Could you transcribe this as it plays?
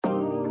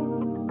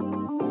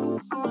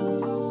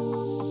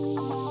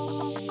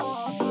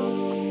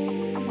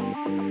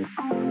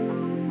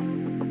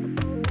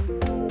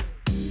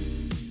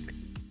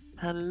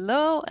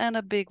Hello and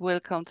a big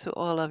welcome to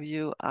all of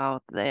you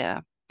out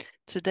there.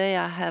 Today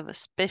I have a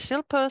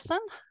special person.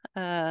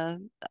 Uh,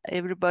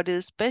 Everybody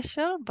is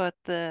special, but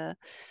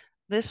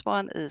this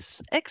one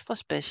is extra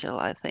special,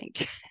 I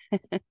think.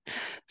 Thank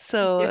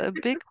So you. a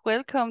big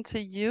welcome to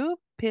you,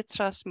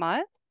 Petra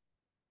Smyth.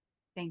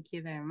 Thank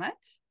you very much.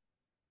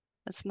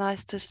 It's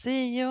nice to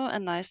see you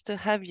and nice to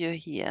have you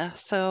here.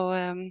 So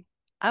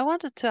I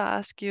wanted to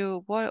ask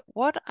you,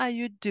 what are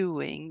you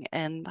doing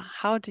and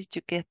how did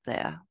you get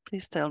there?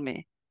 Please tell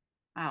me.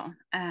 Wow.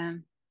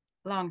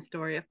 Long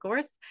story, of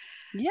course,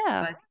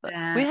 Yeah, but but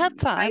we have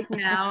time. right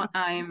now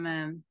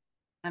I'm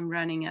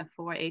running a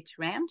 4-H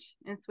ranch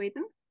in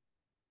Sweden,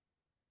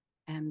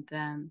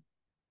 and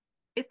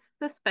it's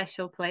a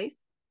special place,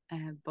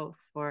 both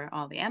for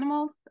all the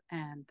animals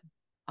and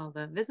all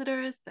the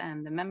visitors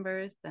and the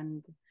members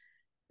and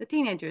the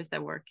teenagers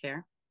that work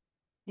here.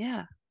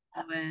 Yeah.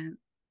 So,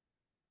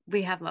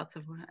 we have lots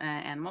of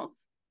animals,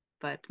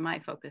 but my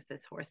focus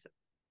is horses.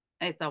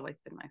 It's always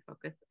been my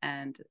focus,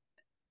 and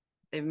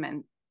they've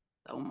meant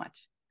so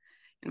much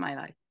in my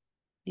life.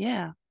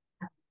 Yeah.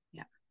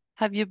 Yeah.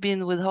 Have you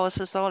been with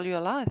horses all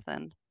your life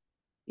then?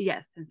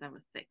 Yes, since I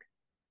was 6.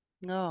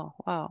 No.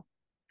 Wow.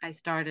 I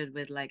started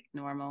with like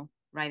normal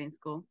riding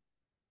school,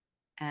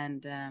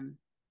 and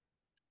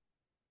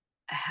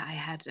I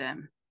had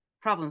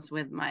problems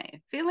with my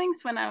feelings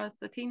when I was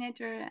a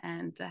teenager,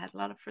 and I had a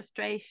lot of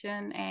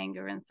frustration,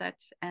 anger, and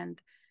such. And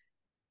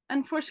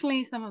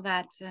unfortunately, some of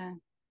that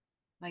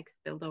like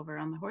spilled over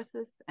on the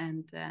horses,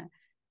 and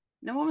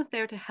no one was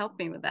there to help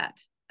me with that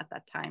at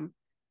that time.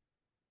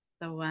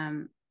 So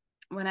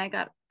when I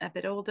got a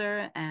bit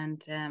older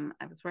and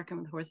I was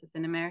working with horses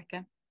in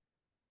America,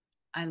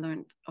 I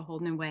learned a whole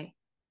new way,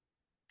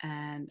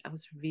 and I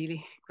was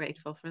really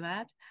grateful for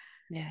that.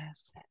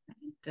 Yes.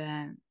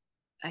 And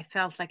I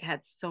felt like I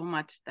had so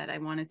much that I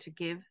wanted to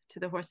give to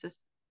the horses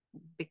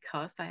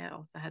because I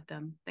also had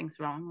done things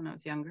wrong when I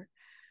was younger.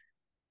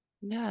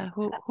 Yeah.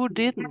 Who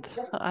didn't?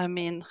 I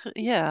mean,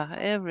 yeah,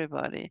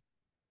 everybody.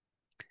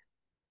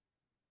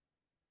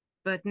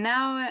 But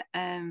now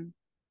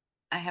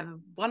I have a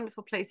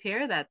wonderful place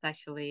here that's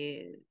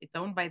actually it's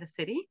owned by the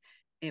city.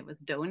 It was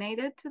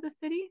donated to the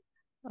city,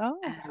 Oh,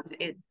 and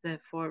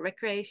it's for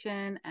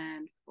recreation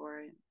and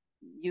for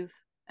youth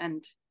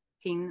and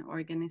teen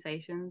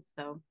organizations.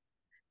 So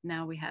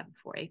now we have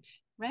 4-H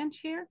ranch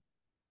here,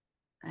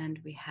 and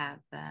we have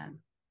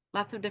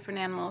lots of different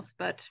animals,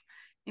 but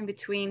in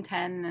between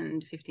 10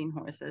 and 15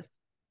 horses.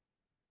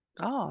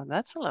 oh,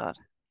 that's a lot.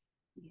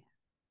 Yeah,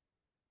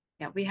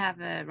 yeah. We have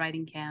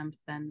riding camps,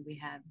 and we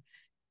have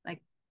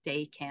like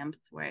day camps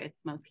where it's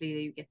mostly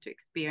you get to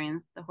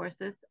experience the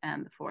horses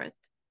and the forest.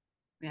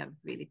 We have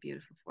really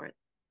beautiful forest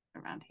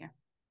around here.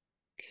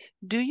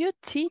 Do you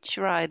teach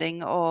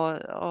riding or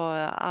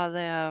are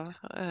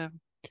they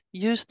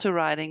used to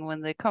riding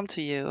when they come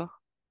to you?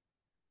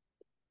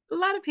 A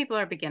lot of people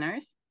are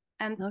beginners,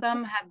 and Okay.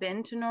 some have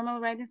been to normal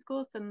riding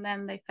schools, and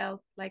then they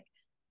felt like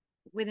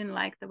we didn't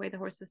like the way the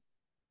horses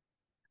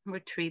were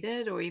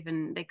treated, or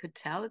even they could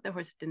tell that the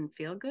horse didn't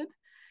feel good.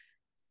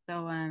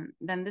 So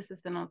then this is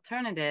an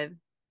alternative.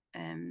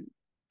 Um,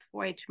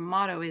 4-H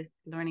motto is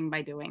learning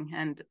by doing,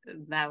 and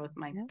that was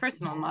my Yeah.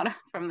 personal motto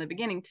from the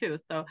beginning too.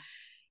 So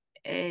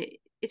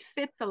it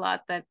fits a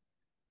lot that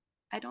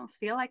I don't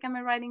feel like I'm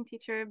a riding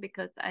teacher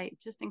because I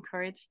just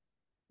encourage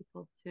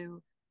people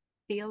to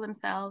feel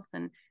themselves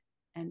and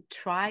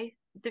try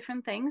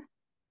different things,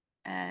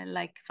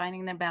 like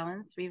finding their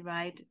balance. We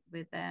ride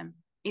with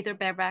either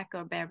bareback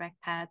or bareback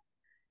pads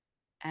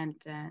and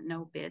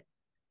no bits.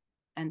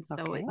 And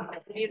so Okay.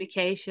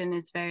 communication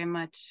is very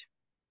much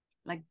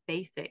like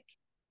basic.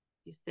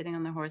 You're sitting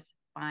on the horse's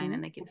spine Mm,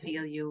 and they can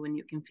feel you and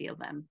you can feel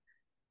them.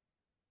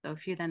 So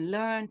if you then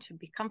learn to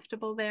be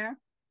comfortable there,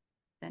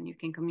 then you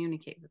can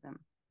communicate with them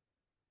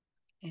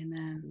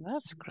in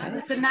that's it's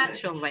great. a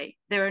natural way.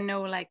 There are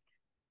no like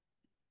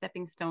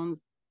stepping stones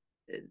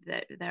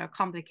that are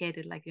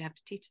complicated, like you have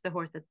to teach the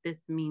horse that this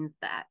means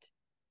that.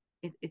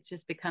 It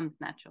just becomes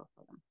natural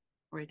for them,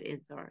 or it is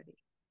already.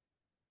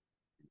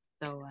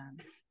 So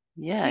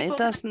the Yeah, it people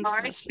that doesn't.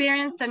 are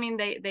experienced, I mean,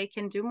 they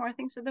can do more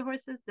things with the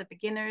horses. The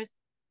beginners,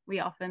 we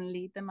often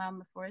lead them out in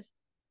the forest,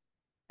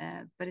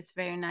 but it's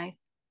very nice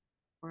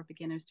for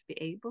beginners to be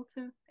able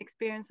to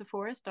experience a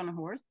forest on a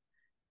horse.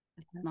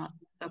 It's Yes. not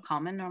so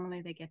common.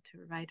 Normally, they get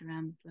to ride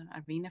around the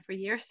arena for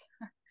years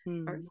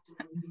Mm. first.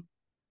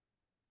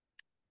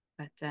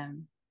 But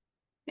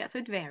yeah, so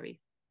it varies.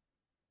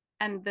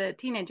 And the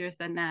teenagers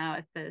that now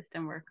assist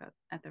and work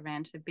at the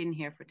ranch, they've been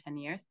here for 10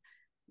 years.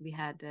 We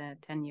had a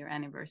 10-year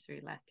anniversary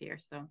last year.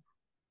 So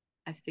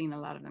I've seen a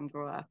lot of them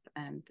grow up,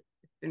 and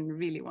it's been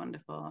really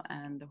wonderful.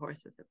 And the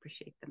horses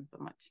appreciate them so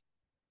much.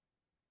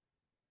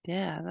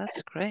 Yeah,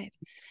 that's great.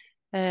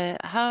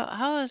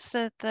 How is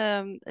it?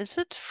 Is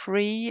it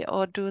free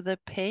or do they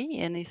pay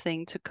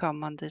anything to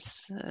come on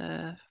this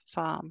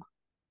farm?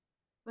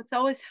 It's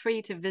always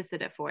free to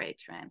visit a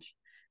 4-H ranch,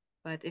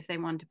 but if they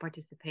want to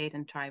participate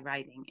and try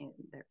riding,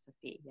 there's a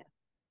fee. Yes.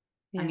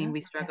 I mean, Yeah.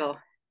 we struggle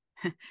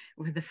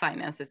with the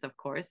finances, of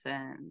course,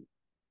 and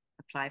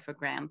apply for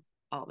grants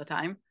all the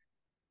time.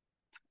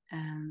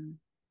 Um,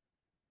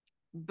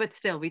 but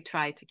still, we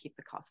try to keep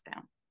the cost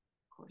down,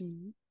 of course.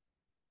 Mhm.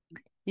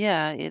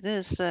 Yeah, it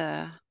is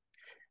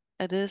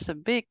a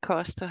big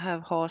cost to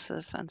have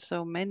horses and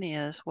so many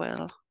as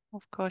well.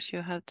 Of course,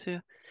 you have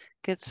to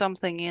get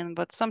something in,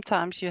 but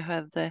sometimes you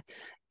have the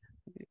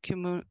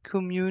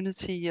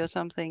community or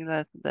something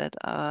that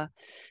are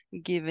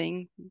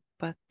giving.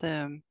 But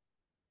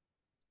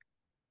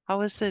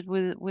how is it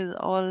with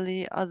all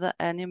the other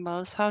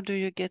animals? How do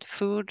you get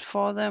food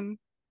for them?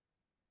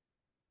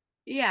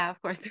 Yeah,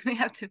 of course, we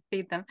have to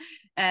feed them.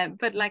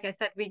 But like I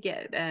said, we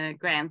get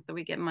grants, so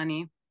we get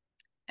money,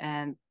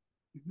 and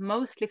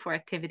mostly for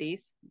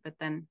activities. But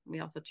then we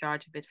also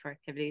charge a bit for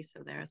activities,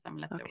 so there are some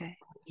left over Okay.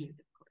 for feed,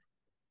 of course.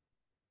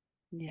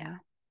 Yeah, Yeah.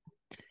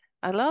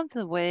 I love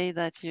the way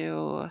that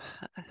you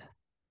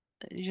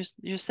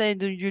say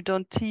that you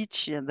don't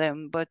teach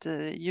them, but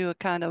you're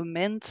kind of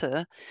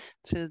mentor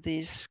to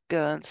these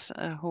girls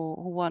who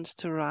wants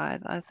to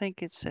ride. I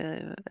think it's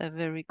a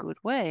very good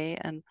way,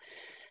 and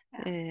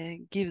yeah,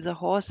 give the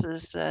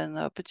horses an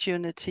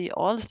opportunity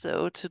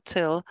also to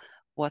tell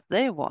what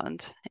they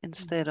want mhm.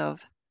 instead of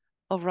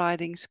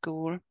riding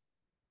school.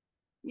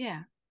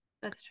 Yeah,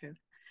 that's true.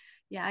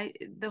 Yeah,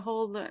 the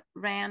whole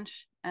ranch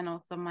and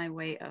also my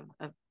way of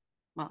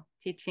well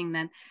teaching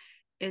then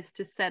is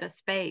to set a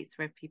space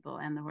where people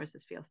and the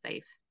horses feel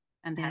safe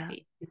and Yeah.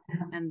 happy,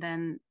 and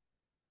then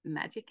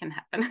magic can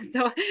happen.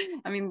 So,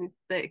 I mean,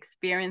 it's the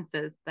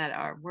experiences that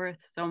are worth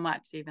so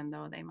much, even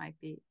though they might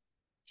be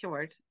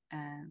short,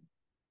 and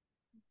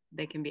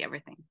they can be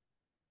everything.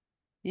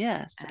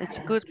 Yes, it's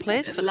a And good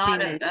place for a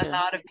teenager.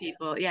 lot of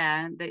people,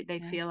 yeah, they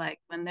Yeah. feel like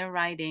when they're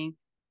riding,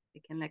 they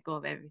can let go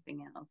of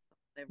everything else,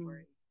 their Mm.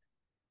 worries,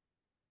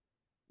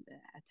 the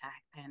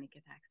panic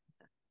attacks and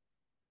stuff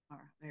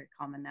are very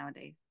common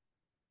nowadays.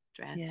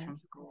 Stress from Yes.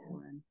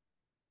 school, and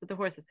but the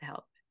horses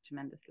help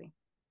tremendously.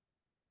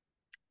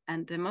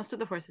 And most of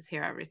the horses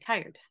here are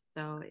retired,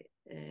 so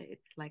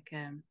it's like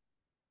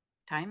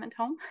time at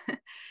home,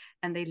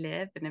 and they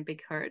live in a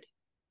big herd,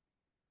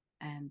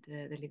 and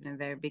they live in a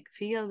very big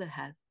field that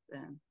has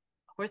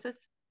horses.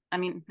 I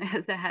mean,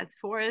 that has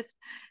forest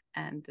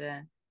and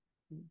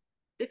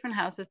different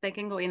houses. They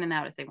can go in and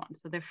out as they want,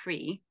 so they're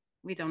free.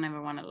 We don't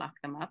ever want to lock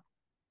them up.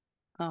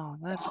 Oh,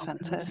 that's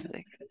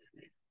fantastic.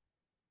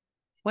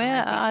 So I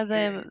Where think are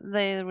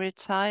they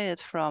retired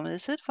from?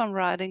 Is it from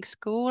riding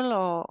school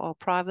or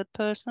private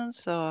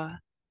persons or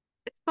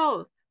it's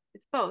both.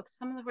 It's both.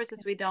 Some of the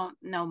horses we don't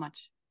know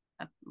much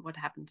of what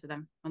happened to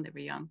them when they were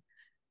young,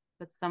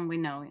 but some we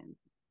know, and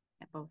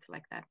yeah, both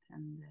like that.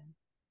 And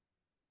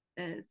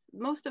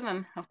most of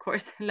them, of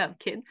course, love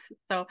kids,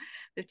 so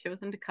they've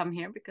chosen to come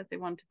here because they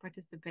want to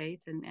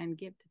participate and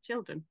give to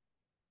children.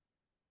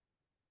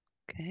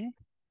 okay?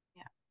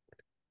 Yeah,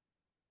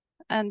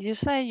 And you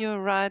say you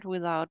ride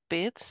without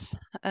bits.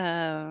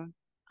 Uh,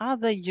 are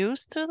they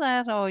used to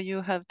that, or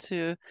you have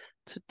to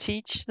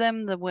teach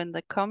them that when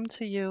they come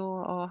to you,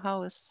 or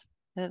how is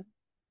it?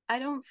 I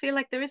don't feel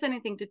like there is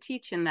anything to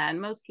teach in that.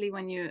 Mostly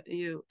when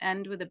you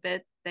end with a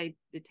bit,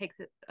 it takes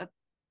a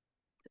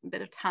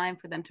bit of time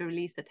for them to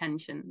release the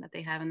tension that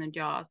they have in their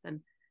jaws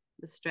and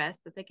the stress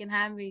that they can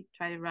have. We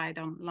try to ride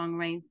on long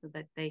reins so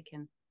that they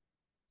can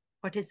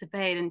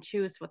participate and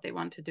choose what they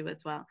want to do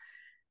as well.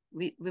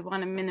 We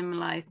want to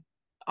minimize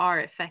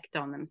our effect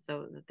on them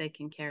so that they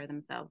can carry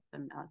themselves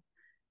and us.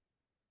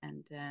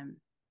 And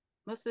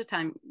most of the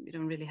time, you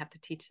don't really have to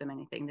teach them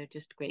anything. They're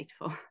just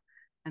grateful,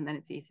 and then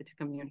it's easy to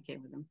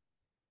communicate with them.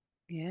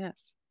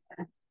 Yes.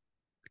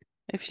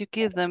 If you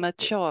give them a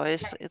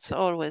choice, it's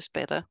always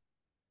better.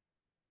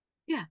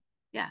 Yeah,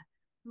 yeah.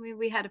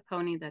 We had a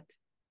pony that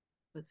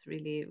was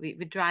really we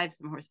drive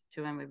some horses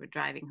too, and we were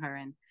driving her,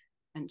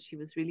 and she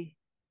was really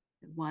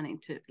wanting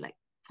to like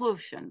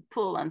push and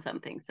pull on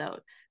something. So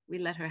we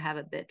let her have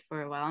a bit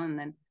for a while, and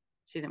then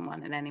she didn't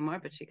want it anymore,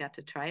 but she got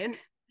to try it.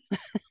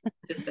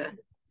 Just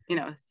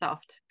a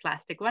soft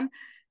plastic one,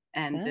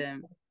 and Yeah,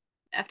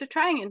 after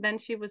trying it, then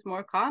she was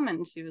more calm,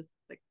 and she was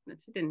like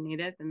she didn't need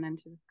it, and then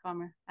she was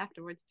calmer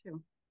afterwards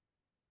too.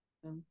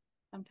 So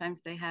sometimes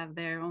they have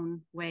their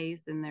own ways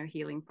in their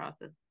healing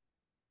process.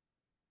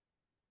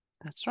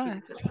 that's She right.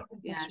 was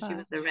yeah, That's she right.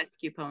 was a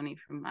rescue pony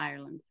from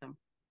Ireland, so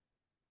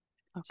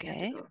she had to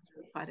Okay. go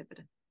through quite a bit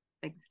of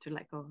things to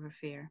let go of her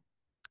fear.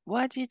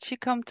 Why did she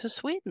come to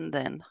Sweden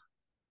then?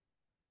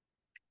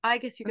 I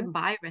guess you Hmm? can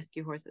buy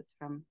rescue horses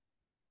from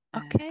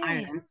Okay.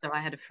 Ireland. So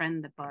I had a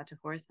friend that bought a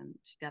horse and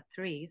she got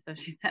three, so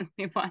she sent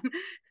me one.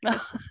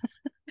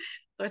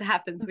 So it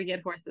happens we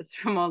get horses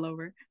from all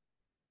over.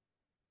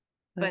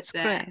 But That's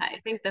great. I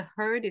think the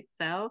herd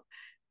itself,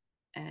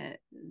 uh,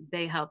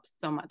 they help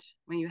so much.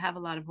 When you have a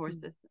lot of Mm.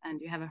 horses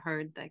and you have a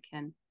herd that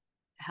can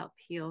help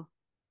heal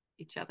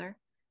each other.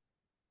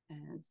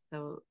 And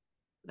so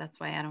that's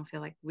why I don't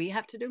feel like we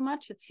have to do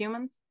much as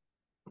humans,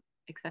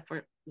 except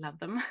for love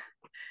them.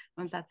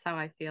 And that's how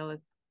I feel.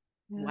 It's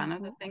Yeah. one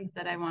of the things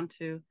that I want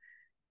to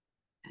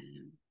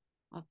um,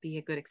 well, be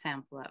a good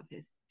example of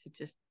is to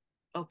just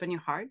open your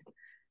heart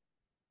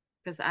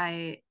because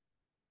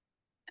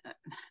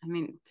I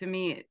mean, to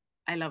me,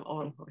 I love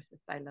all horses.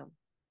 I love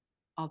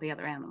all the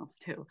other animals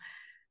too.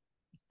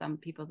 Some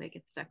people they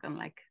get stuck on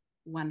like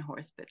one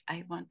horse, but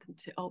I want them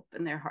to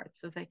open their hearts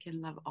so they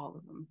can love all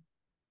of them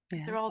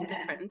because Yeah, they're all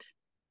different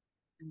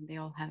and they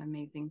all have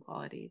amazing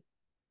qualities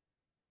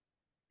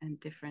and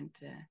different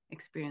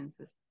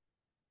experiences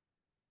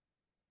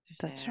to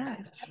that's share.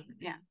 right.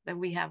 Yeah, that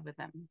we have with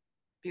them.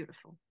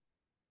 Beautiful.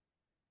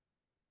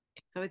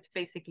 So it's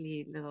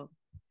basically little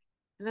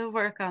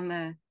work on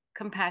the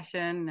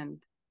compassion and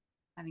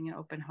having an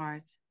open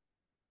heart.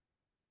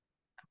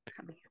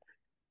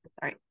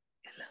 Sorry,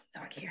 a little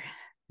dog here.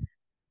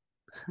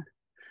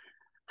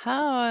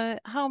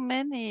 How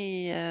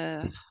many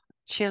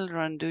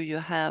children do you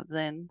have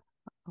then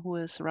who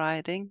is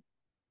riding?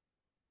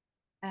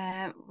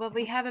 Well,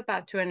 we have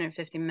about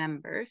 250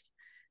 members,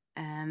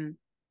 um,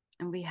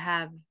 and we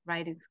have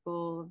riding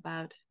school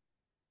about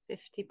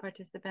 50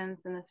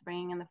 participants in the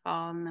spring and the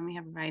fall, and then we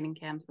have riding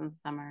camps in the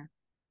summer.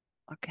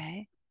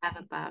 Okay. We have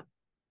about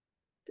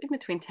in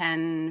between 10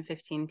 and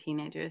 15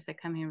 teenagers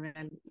that come here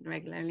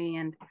regularly,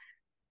 and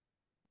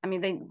I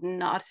mean, they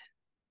not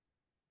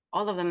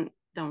all of them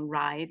don't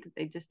ride.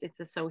 They just it's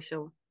a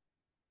social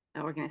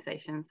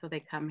organization, so they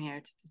come here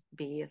to just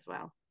be as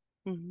well.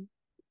 Hmm.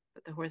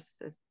 But the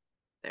horses,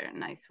 they're a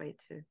nice way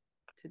to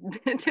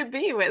to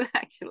be with.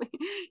 Actually,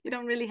 you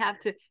don't really have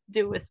to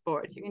do a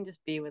sport. You can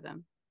just be with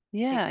them,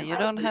 take Yeah, them you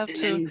out don't have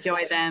and to.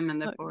 enjoy them in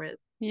the uh,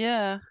 forest.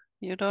 Yeah,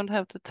 you don't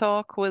have to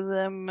talk with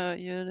them.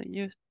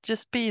 You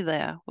just be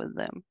there with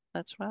them.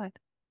 That's right.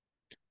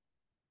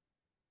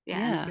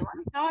 Yeah, and if Yeah. you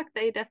want to talk,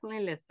 they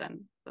definitely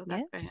listen. So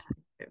that's very Yes.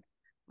 nice too,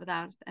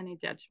 without any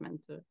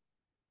judgment or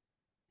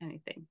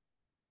anything.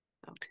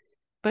 So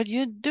But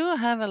you do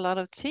have a lot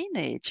of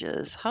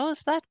teenagers. How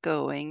is that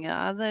going?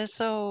 Are they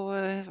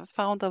so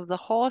fond of the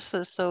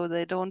horses so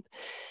they don't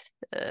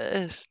uh,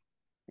 s-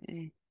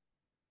 eh,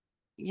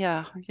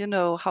 yeah, you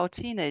know how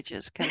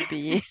teenagers can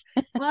be.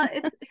 well,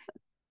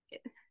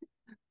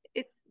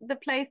 it's the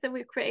place that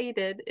we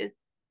created is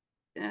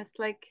it's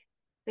like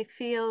they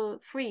feel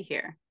free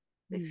here.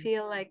 They Mm,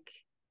 feel like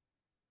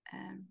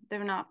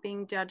they're not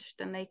being judged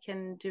and they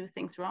can do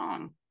things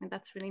wrong. And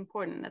that's really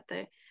important that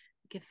they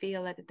can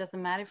feel that it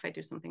doesn't matter if I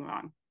do something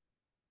wrong.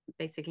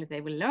 Basically,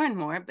 they will learn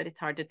more, but it's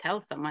hard to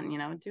tell someone,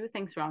 do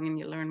things wrong and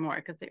you learn more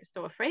because they're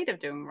so afraid of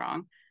doing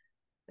wrong.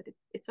 But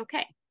it's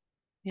okay.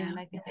 yeah. And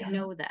I think they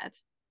know that.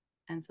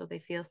 And so they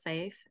feel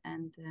safe.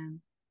 And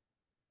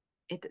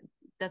it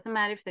doesn't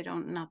matter if they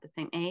don't not the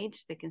same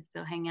age, they can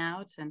still hang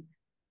out and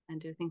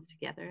do things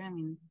together. I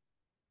mean,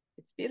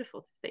 it's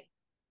beautiful to see.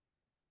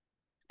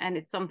 And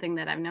it's something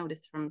that I've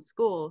noticed from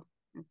school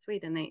in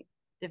Sweden. They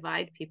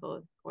divide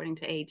people according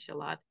to age a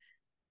lot,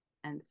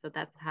 and so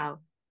that's how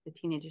the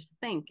teenagers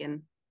think. And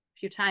a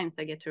few times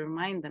I get to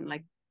remind them,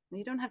 like,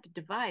 you don't have to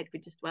divide. We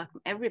just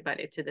welcome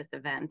everybody to this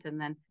event, and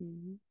then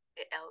Mhm.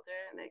 the elder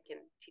and they can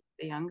teach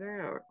the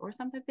younger, or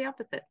sometimes the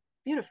opposite.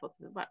 It's beautiful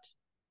to watch.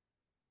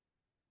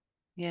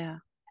 Yeah,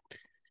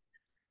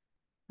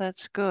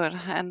 that's good.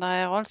 And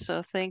I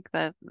also think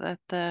that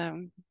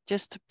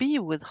just to be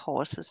with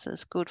horses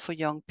is good for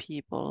young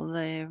people.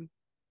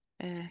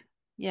 Uh,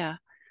 yeah,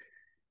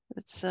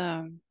 it's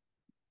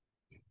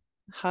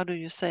how do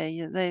you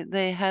say?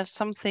 They have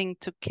something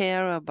to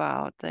care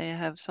about. They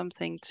have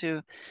something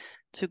to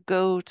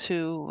go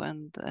to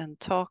and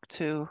talk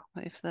to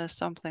if there's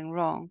something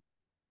wrong.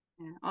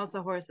 Yeah.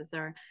 Also, horses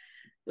are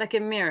like a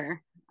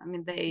mirror. I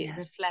mean, they Yes.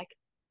 reflect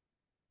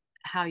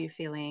how you're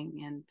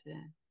feeling and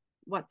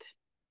what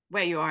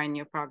where you are in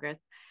your progress,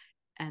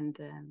 and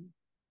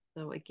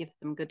so it gives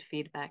them good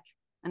feedback,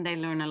 and they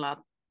learn a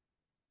lot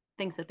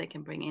things that they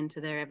can bring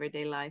into their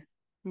everyday life.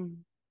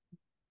 Mm.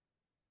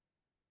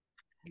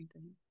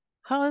 And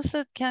How is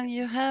it? Can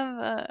you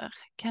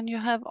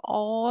have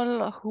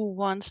all who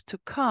wants to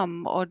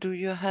come, or do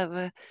you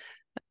have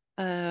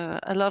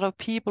a lot of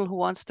people who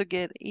wants to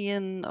get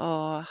in,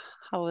 or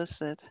how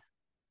is it?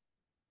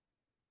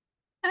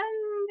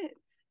 it's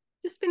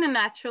just been a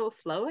natural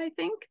flow, I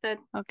think, that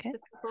Okay. the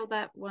people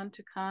that want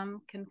to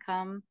come can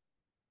come.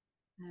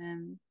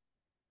 Um,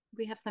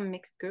 we have some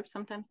mixed groups.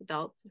 Sometimes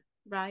adults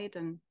ride,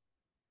 and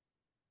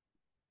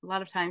a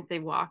lot of times they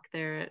walk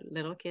their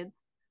little kids.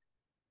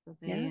 So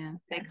Yes.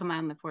 they come out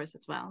in the forest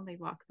as well. They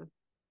walk the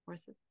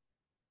horses,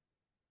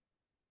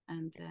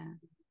 and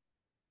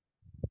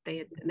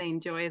they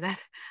enjoy that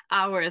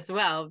hour as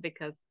well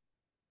because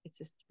it's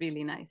just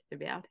really nice to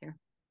be out here.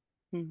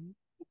 Mhm.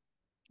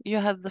 You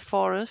have the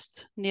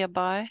forest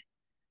nearby.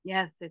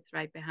 Yes, it's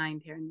right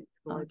behind here, and it's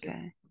gorgeous,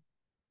 Okay.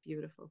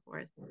 beautiful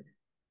forest.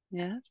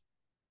 Yes.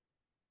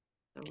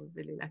 So we're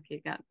really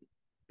lucky. Got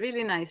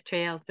really nice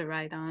trails to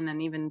ride on,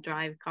 and even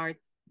drive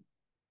carts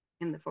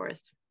in the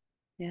forest.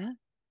 Yeah.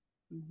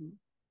 Hmm.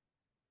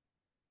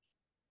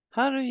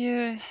 How do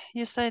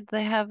you said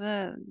they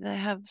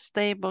have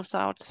stables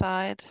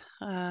outside,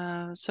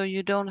 so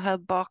you don't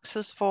have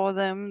boxes for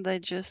them. They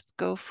just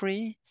go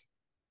free.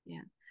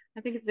 Yeah,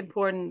 I think it's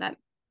important that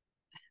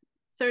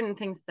certain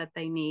things that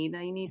they need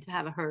to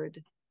have a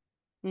herd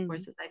Mm.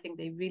 horses. I think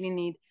they really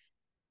need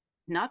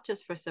not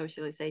just for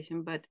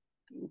socialization, but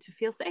to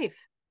feel safe.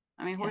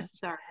 I mean, horses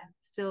Yes. are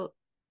still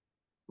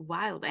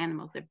wild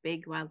animals. They're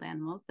big wild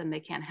animals, and they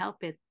can't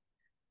help it.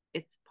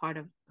 It's part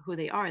of who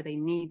they are. They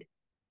need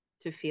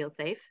to feel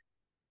safe.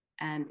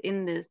 And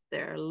in this,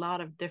 there are a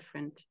lot of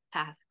different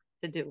tasks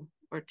to do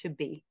or to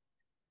be.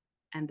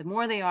 And the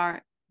more they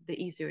are, the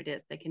easier it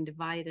is. They can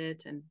divide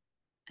it, and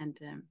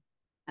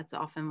that's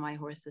often why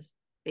horses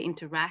they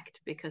interact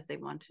because they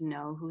want to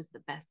know who's the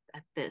best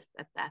at this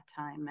at that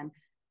time. And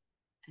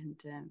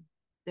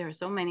there are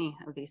so many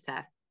of these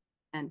tasks,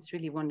 and it's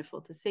really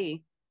wonderful to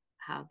see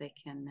how they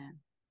can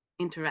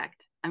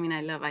interact. I mean,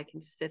 I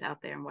can just sit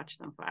out there and watch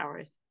them for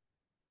hours.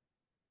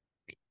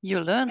 You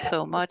learn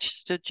so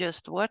much to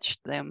just watch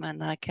them,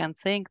 and I can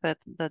think that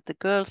the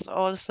girls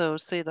also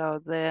sit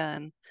out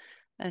there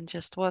and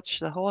just watch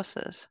the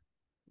horses.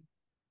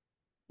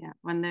 Yeah,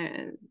 when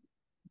there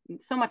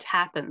so much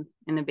happens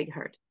in a big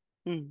herd.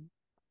 Mm.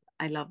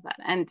 I love that.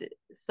 And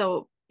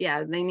so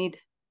yeah, they need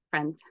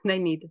friends. They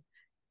need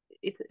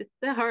it's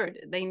the herd.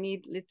 They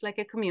need it's like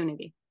a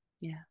community.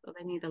 Yeah. So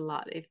they need a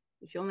lot. If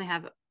you only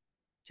have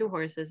two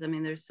horses, I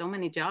mean, there's so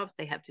many jobs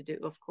they have to do.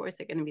 Of course,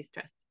 they're going to be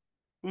stressed.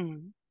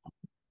 Mm.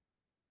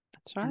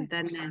 That's And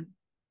right.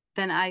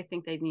 then I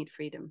think they need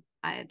freedom.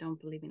 I don't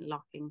believe in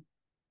locking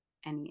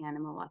any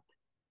animal up.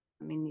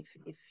 I mean,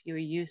 if you're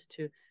used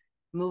to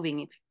moving,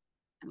 if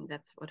I mean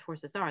that's what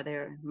horses are.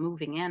 They're a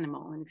moving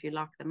animal, and if you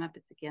lock them up,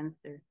 it's against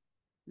their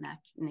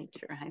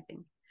nature. I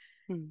think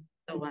Mm.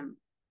 so.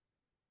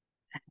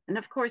 And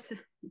of course,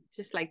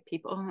 just like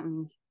people, I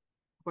mean,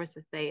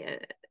 horses they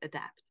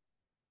adapt,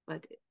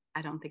 but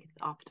I don't think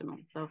it's optimal.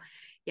 So,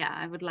 yeah,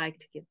 I would like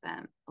to give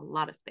them a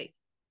lot of space,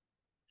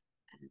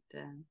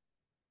 and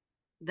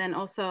then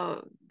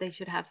also they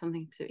should have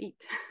something to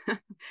eat.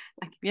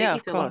 Like they Yeah,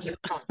 of eat a lot, course.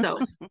 so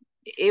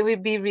it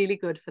would be really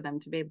good for them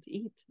to be able to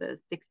eat the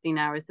 16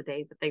 hours a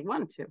day that they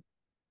want to.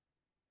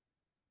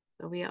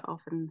 So we are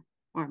often,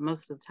 or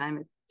most of the time,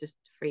 it's just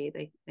free.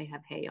 They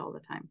have hay all the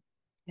time,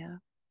 Yeah.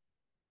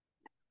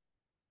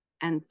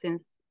 and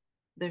since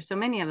there's so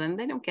many of them,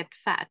 they don't get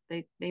fat.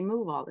 They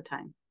move all the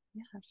time.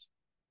 Yes.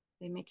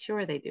 They make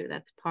sure they do.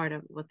 That's part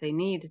of what they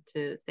need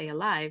to stay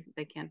alive.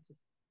 They can't just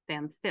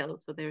stand still.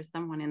 So there's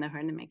someone in the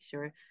herd to make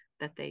sure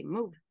that they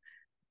move,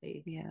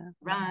 they Yeah.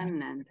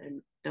 run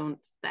and don't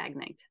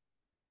stagnate.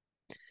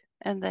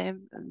 And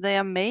they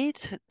are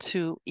made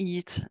to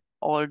eat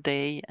all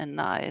day and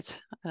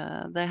night.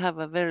 They have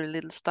a very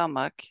little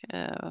stomach,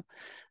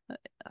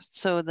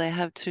 so they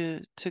have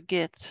to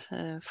get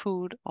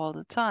food all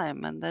the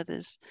time, and that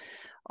is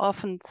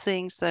often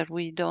things that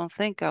we don't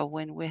think of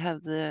when we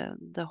have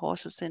the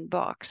horses in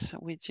box.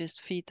 We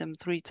just feed them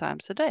 3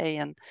 times a day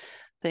and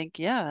think,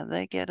 yeah,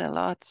 they get a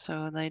lot,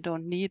 so they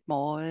don't need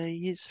more.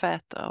 He's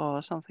fat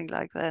or something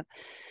like that.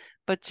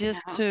 But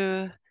just No,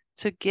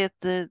 to get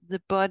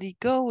the body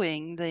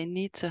going, they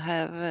need to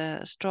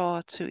have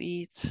straw to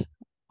eat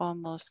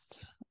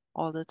almost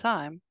all the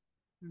time.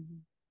 mm-hmm.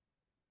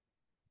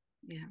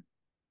 Yeah,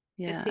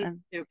 it's Yeah, easy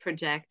and to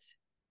project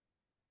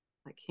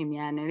like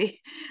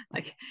humanity,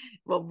 like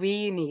what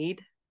we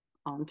need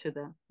onto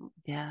the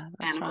yeah,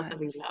 that's animals right. that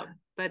we love,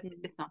 but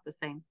Mm. it's not the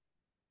same.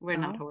 We're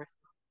not No, horses.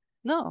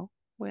 no,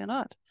 we're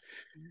not.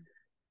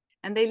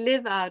 And they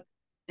live out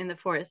in the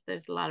forest.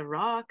 There's a lot of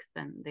rocks,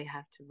 and they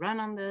have to run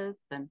on this,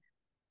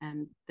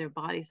 and their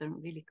bodies are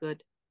in really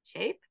good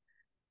shape,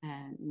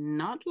 and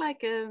not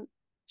like a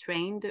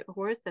trained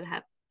horse that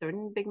has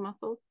certain big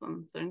muscles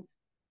on certain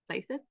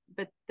places,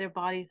 but their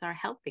bodies are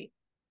healthy.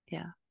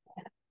 Yeah,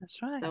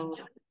 that's right. So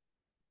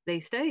they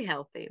stay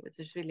healthy, which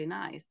is really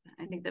nice.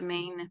 I think Mm. the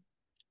main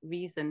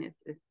reason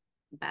is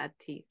bad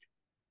teeth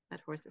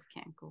that horses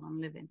can't go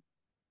on living.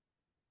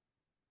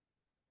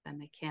 Then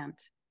they can't,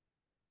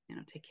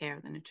 take care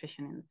of the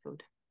nutrition in the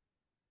food.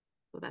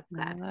 So that's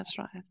No, sad. that's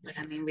right. But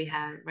I mean, we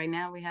have right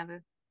now we have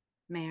a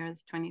mare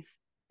that's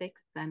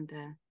 26 and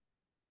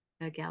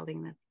a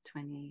gelding that's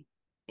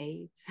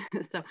 28.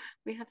 So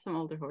we have some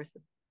older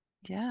horses.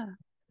 Yeah.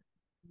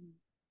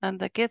 And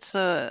that gets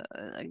a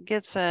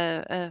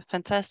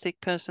fantastic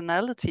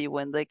personality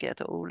when they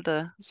get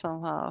older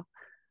somehow.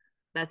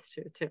 That's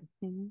true too.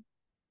 Mhm.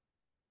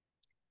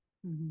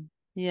 Hmm.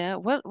 Yeah.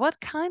 What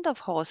kind of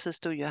horses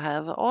do you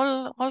have?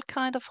 All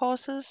kind of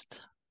horses,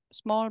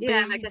 small,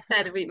 Yeah, like big. I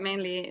said, we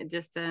mainly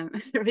just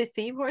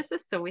receive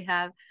horses. So we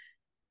have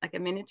like a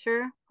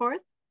miniature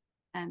horse,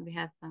 and we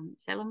have some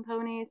Shetland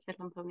ponies,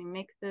 Shetland pony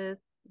mixes.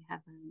 We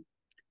have some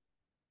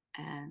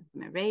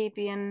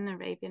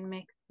Arabian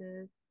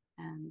mixes,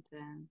 and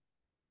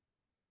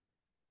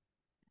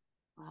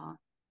well,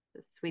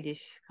 the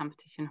Swedish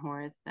competition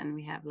horse. And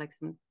we have like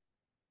some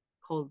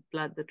cold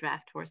blood, the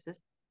draft horses,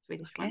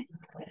 Swedish ones.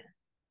 Okay.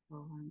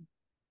 So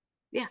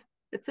yeah,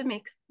 it's a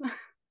mix,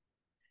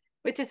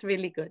 which is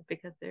really good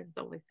because there's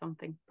always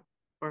something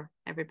for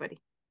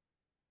everybody.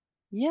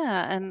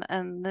 Yeah,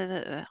 and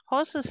the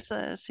horses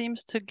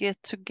seems to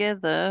get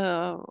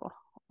together,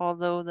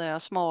 although they are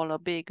small or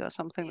big or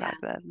something Yeah, like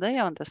that. They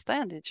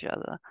understand each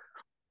other.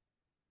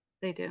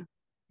 they do.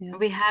 Yeah.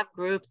 We have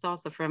groups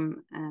also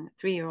from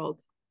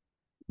 3-year-olds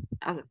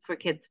for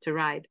kids to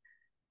ride,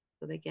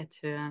 so they get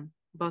to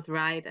both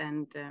ride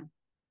and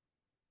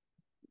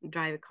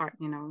drive a cart,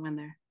 when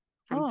they're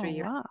from Oh, 3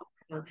 years wow.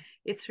 old. So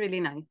it's really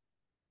nice.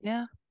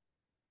 Yeah,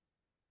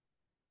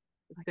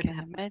 It's I good to can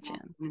have some small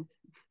imagine. things.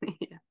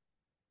 Yeah.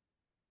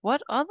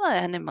 What other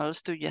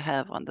animals do you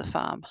have on the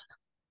farm?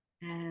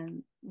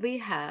 And we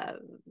have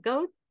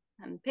goats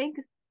and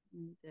pigs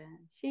and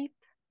sheep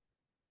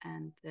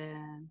and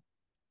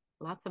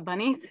lots of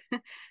bunnies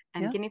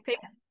and Yeah, guinea pigs.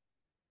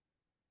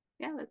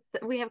 Yeah,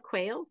 we have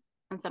quails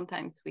and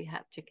sometimes we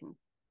have chickens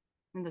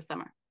in the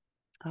summer.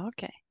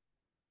 okay.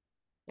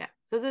 Yeah,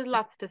 so there's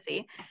lots to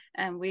see,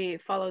 and we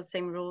follow the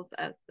same rules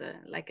as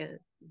like a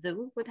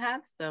zoo would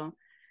have. So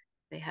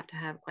they have to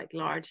have quite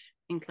large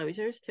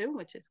enclosures too,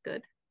 which is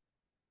good.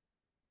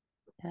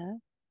 Yeah,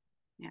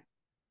 Yeah,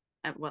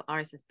 well,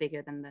 ours is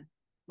bigger than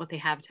what they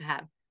have to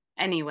have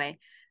anyway,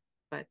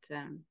 but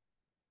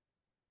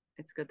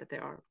it's good that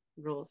there are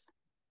rules.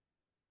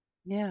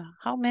 yeah.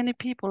 How many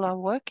people Yeah. are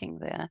working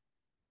there?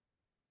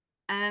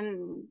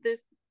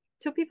 There's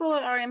two people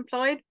are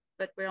employed,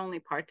 but we're only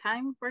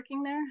part-time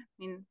working there. I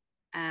mean,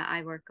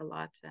 I work a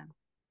lot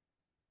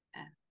uh,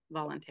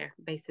 volunteer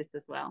basis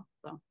as well.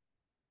 So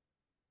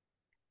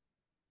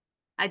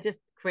I just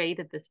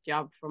created this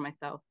job for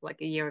myself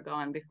like a year ago,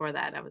 and before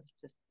that, I was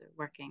just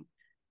working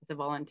as a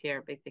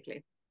volunteer,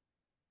 basically.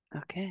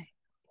 Okay.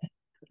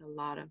 Put a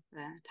lot of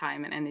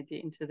time and energy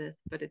into this,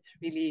 but it's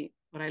really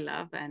what I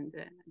love, and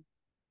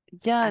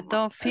Yeah, I it want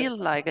don't to. feel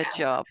like a Yeah.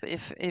 job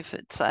if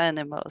it's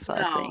animals,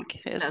 I No,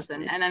 think. it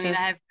doesn't. And It's I mean, I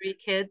just have 3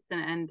 kids,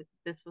 and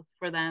this was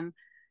for them,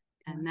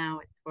 yeah, and now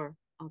it's for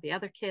all the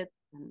other kids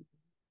and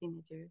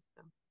teenagers.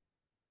 So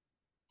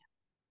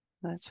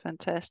that's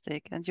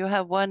fantastic. And you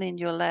have one in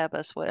your lab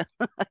as well.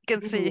 I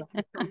can see.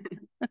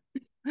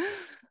 yeah.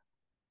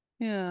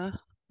 Yeah.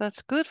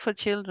 That's good for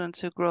children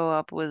to grow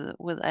up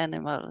with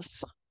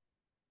animals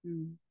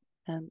Mm,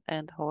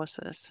 and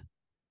horses,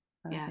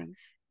 I yeah, think.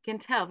 can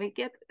tell we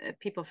get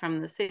people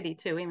from the city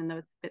too, even though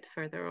it's a bit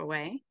further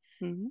away,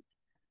 Hmm.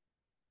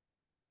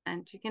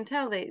 and you can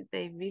tell they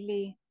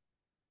really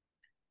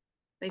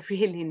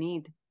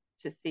need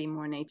to see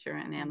more nature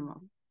and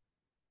animals. Hmm.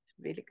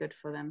 It's really good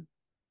for them.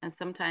 And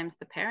sometimes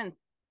the parents,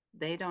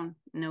 they don't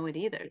know it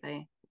either.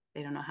 They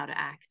don't know how to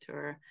act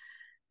or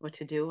what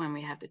to do, and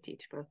we have to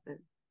teach both the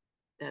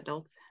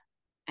adults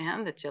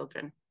and the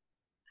children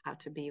how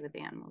to be with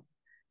the animals,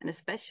 and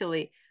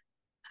especially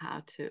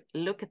how to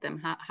look at them.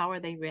 How are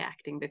they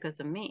reacting because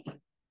of me? I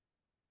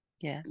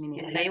Yes. mean,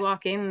 if they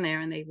walk in there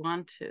and they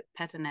want to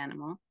pet an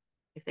animal,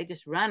 if they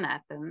just run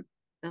at them,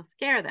 they'll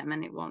scare them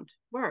and it won't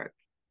work.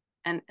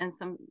 And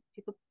some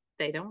people,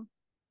 they don't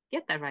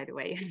get that right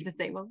away. To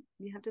say, well,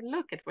 you have to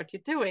look at what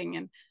you're doing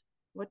and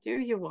what do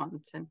you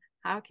want and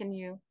how can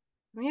you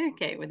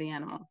communicate with the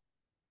animal.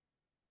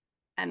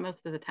 And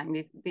most of the time,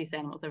 these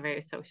animals are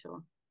very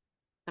social.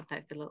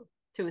 Sometimes a little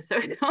too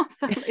social,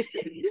 so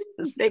Yes.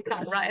 they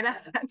come right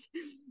at that.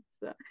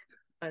 So,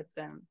 but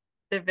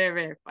they're very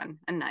very fun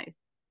and nice.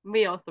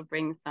 We also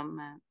bring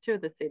some to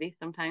the city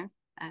sometimes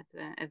at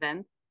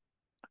events,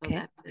 so Okay.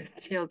 that the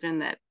children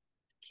that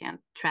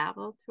can't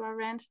travel to our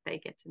ranch, they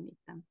get to meet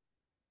them.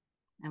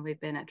 And we've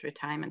been at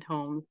retirement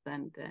homes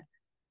and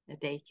the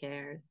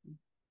daycares.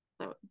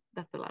 So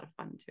that's a lot of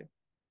fun too.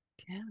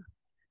 Yeah.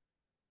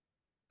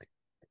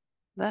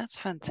 That's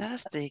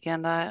fantastic.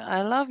 And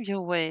I love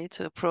your way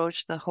to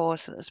approach the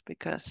horses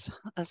because,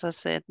 as I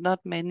said, not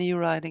many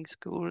riding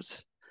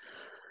schools.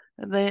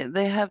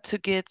 They have to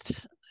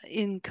get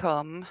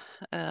income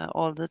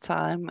all the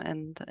time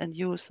and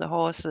use the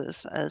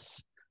horses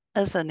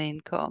as an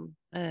income.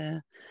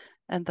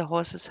 And the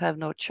horses have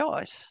no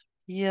choice.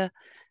 Here,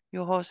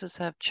 your horses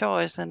have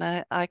choice, and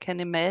I can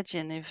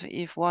imagine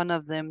if one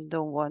of them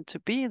don't want to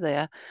be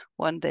there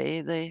one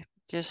day,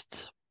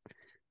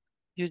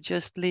 you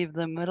just leave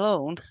them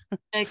alone.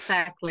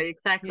 Exactly,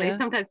 exactly. Yeah.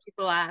 Sometimes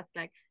people ask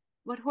like,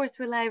 "What horse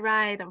will I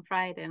ride on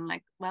Friday?" And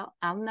like, well,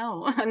 I'll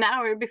know an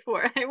hour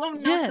before. I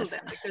won't know till Yes.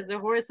 then because the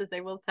horses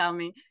they will tell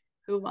me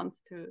who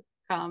wants to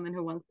come and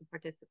who wants to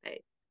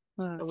participate.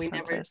 So That's we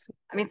never. fantastic.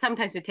 I mean,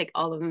 sometimes we take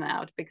all of them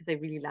out because they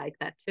really like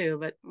that too.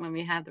 But when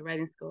we have the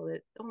riding school,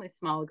 it's only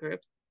small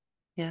groups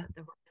so Yeah. that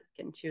the horses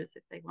can choose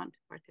if they want to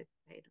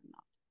participate or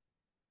not.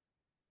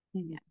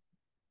 Mhm. Yeah,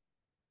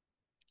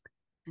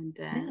 and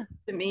Yeah.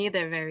 to me,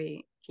 they're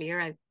very clear.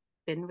 I've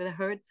been with a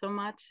herd so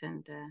much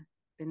and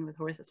been with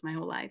horses my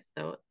whole life,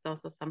 so it's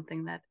also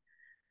something that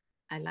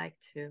I like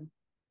to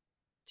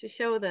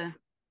show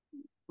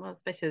well,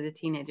 especially the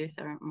teenagers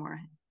are more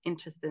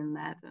interested in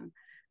that and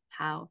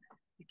how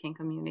you can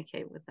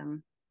communicate with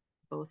them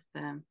both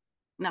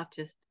not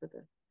just with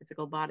the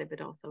physical body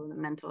but also the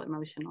mental,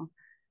 emotional,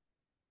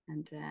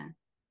 and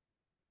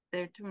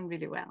they're doing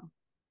really well.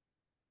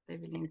 They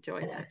really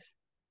enjoy that.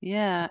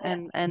 Yeah,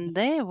 and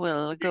they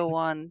will go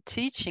on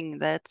teaching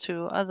that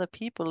to other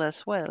people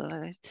as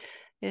well.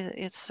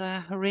 It's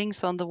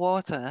rings on the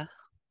water.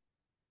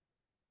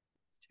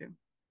 It's true.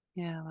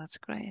 Yeah, that's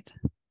great.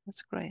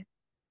 That's great.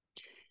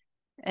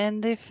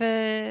 And if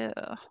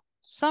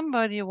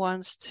somebody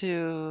wants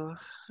to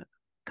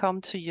come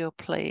to your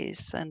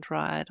place and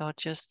ride or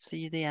just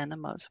see the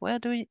animals, where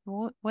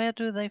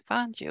do they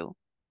find you?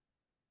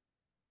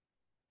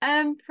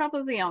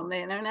 Probably on the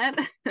internet.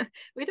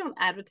 We don't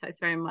advertise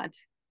very much.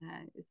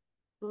 It's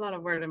a lot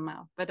of word of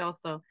mouth, but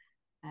also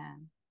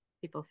um,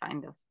 people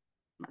find us.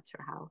 I'm not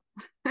sure how,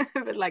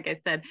 but like I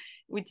said,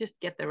 we just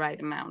get the right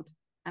amount.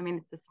 I mean,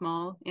 it's a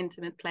small,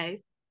 intimate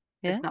place.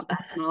 It's Yes. not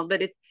that small,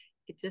 but it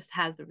just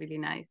has a really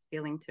nice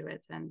feeling to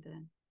it. And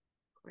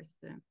of course,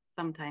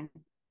 sometimes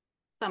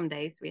some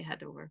days we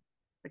had over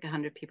like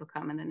 100 people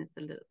come, and then it's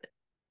a little bit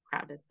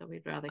crowded. So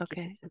we'd rather keep it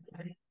Okay. to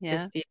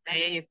Yeah. 50 a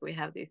day if we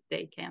have these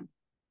day camps.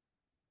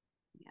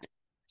 Yeah.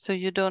 So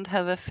you don't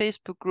have a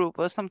Facebook group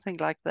or something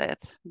like that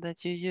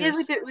you Yeah, we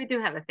use? do. We do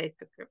have a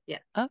Facebook group. Yeah.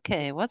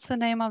 Okay. What's the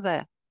name of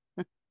that?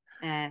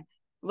 Uh,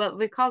 well,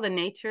 we call the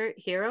nature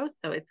heroes,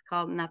 so it's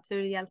called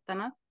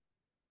Naturhjältarnas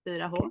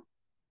 4H. Okay.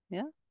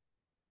 Yeah.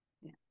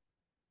 Yeah.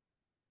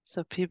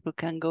 So people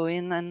can go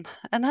in and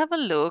have a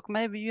look.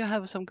 Maybe you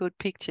have some good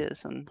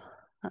pictures and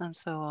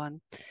so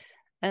on.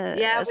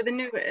 Yeah, As, with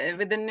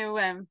the new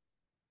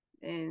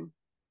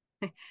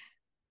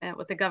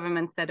what the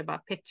government said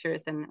about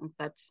pictures and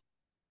such,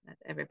 that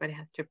everybody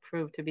has to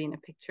prove to be in a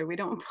picture. We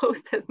don't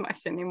post as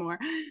much anymore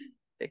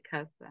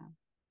because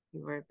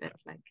we were a bit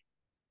like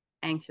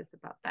anxious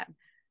about that.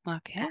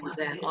 okay.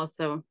 And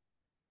also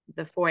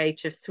the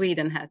 4-H of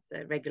Sweden has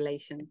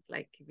regulations,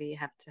 like we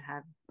have to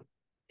have,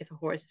 if a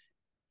horse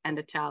and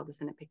a child is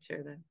in a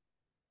picture, the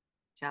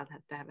child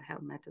has to have a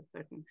helmet and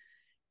certain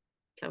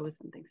clothes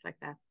and things like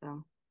that.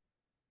 So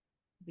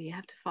we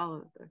have to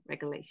follow the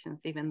regulations,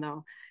 even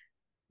though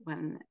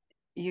when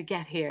you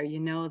get here, you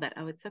know that,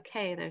 oh, it's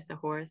okay. There's a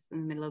horse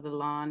in the middle of the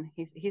lawn.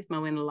 He's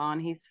mowing the lawn.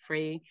 He's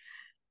free,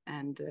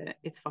 and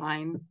it's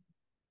fine.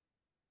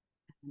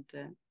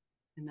 And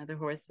another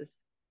horse is,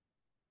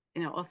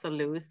 also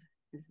loose.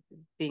 Is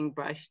being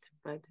brushed,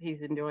 but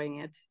he's enjoying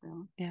it.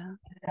 Yeah.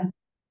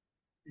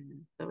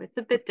 So it's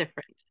a bit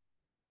different.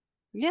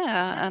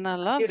 Yeah, and I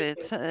love Beautiful it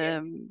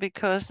experience.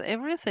 because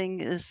everything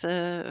is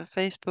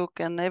Facebook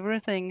and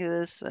everything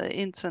is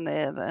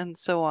internet and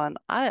so on.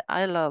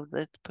 I love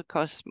it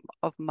because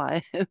of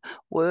my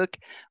work,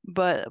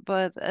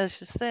 but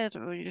as you said,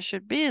 you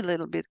should be a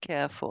little bit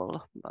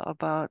careful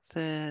about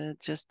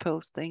just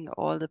posting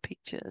all the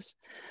pictures.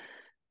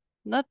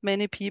 Not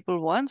many people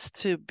wants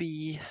to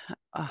be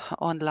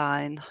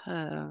online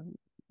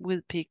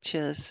with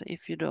pictures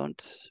if you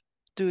don't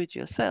do it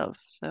yourself.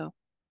 So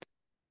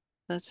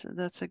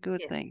that's a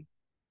good Yeah, thing.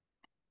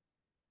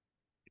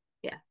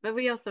 yeah. But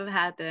we also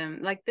had,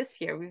 like this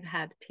year, we've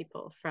had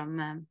people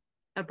from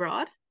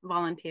abroad,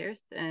 volunteers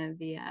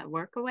via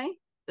Workaway,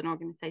 an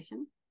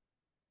organization.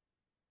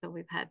 So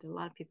we've had a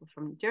lot of people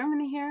from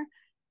Germany here,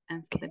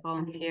 and so they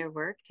volunteer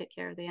work, take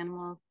care of the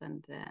animals,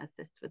 and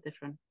assist with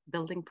different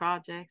building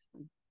projects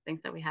and things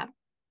that we have.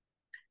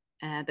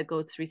 The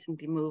goats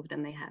recently moved,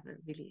 and they have a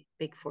really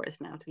big forest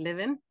now to live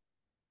in,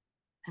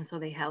 and so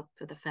they helped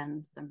with the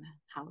fence and the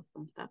house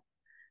and stuff.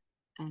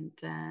 And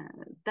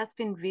that's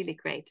been really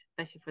great,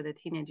 especially for the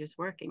teenagers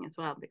working as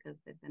well, because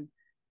they've been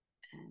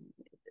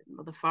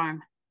well, the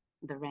farm,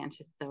 the ranch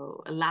is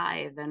so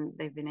alive, and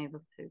they've been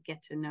able to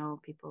get to know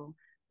people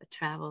that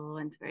travel,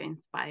 and it's very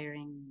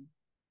inspiring.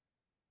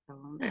 So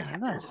I'm very Yeah,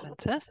 happy. that's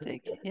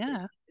fantastic.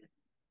 Yeah.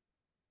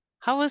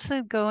 How is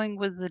it going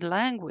with the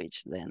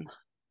language then?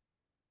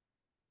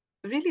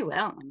 Really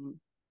well. I mean,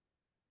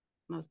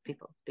 most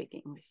people speak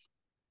English,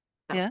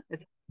 so Yeah.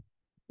 it's,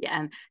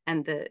 yeah,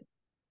 and the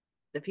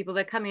people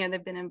that come here,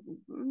 they've been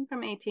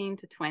from 18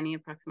 to 20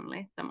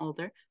 approximately, some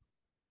older,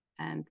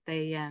 and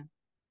they're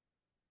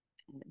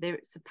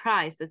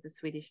surprised that the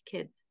Swedish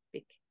kids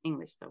speak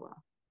English so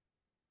well,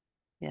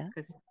 Yeah.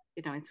 because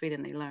in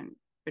Sweden they learn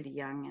pretty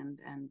young,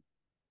 and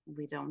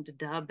we don't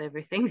dub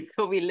everything,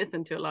 so we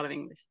listen to a lot of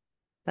English.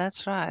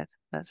 That's right.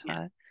 That's Yeah,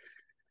 right.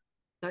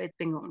 so it's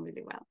been going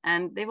really well,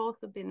 and they've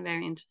also been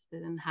very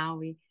interested in how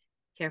we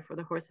care for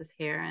the horses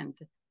here, and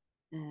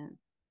uh,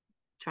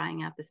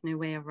 trying out this new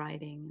way of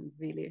riding, and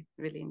really,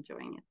 really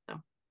enjoying it.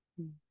 So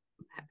Mm.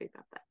 I'm happy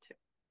about that too.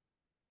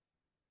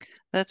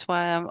 That's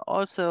why I'm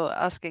also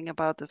asking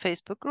about the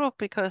Facebook group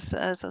because,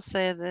 as I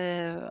said,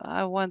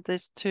 I want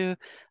this to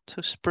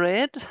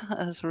spread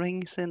as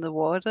rings in the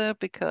water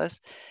because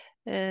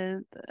uh,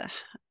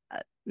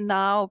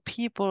 now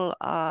people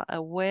are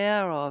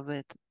aware of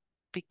it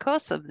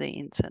because of the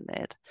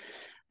internet.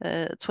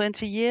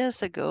 20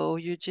 years ago,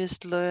 you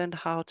just learned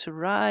how to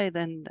ride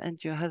and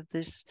you have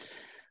this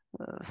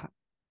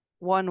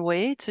one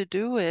way to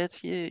do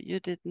it. You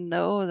didn't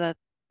know that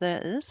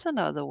there is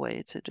another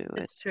way to do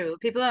it. It's true.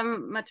 People are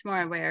much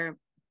more aware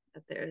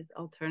that there's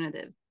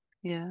alternatives.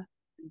 Yeah.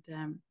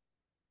 And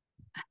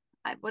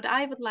what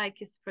I would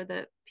like is for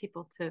the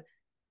people to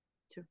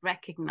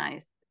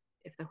recognize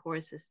if the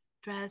horse is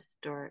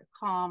stressed or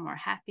calm or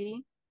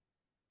happy,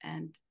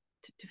 and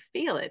to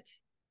feel it,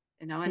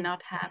 and Mm.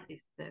 not have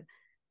these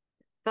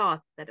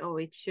thoughts that, oh,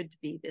 it should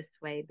be this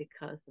way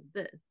because of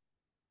this.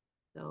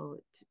 So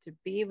to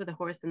be with the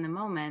horse in the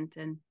moment,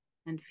 and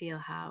feel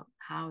how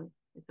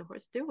is the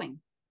horse doing,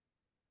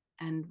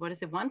 and what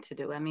does it want to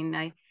do? I mean,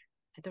 I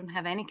don't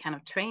have any kind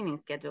of training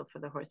schedule for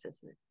the horses.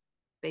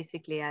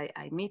 Basically,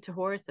 I meet a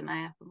horse and I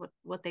ask them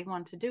what they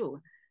want to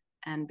do.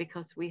 And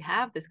because we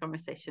have this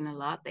conversation a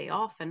lot, they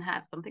often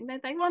have something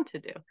that they want to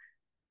do.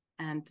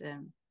 And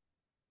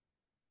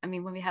I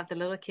mean, when we have the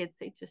little kids,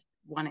 they just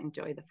want to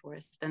enjoy the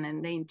forest, and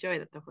then they enjoy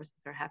that the horses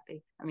are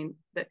happy. I mean,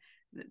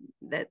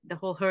 the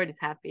whole herd is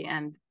happy,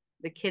 and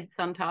the kids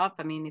on top.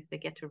 I mean, if they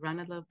get to run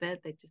a little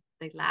bit,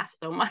 they laugh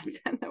so much,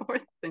 and the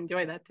horses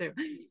enjoy that too.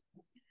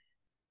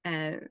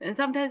 And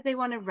sometimes they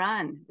want to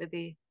run with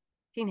the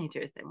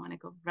teenagers. They want to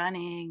go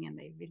running, and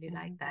they really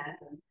like that.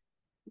 And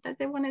sometimes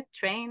they want to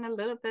train a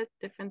little bit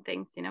different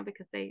things, you know,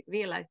 because they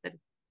realize that it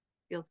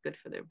feels good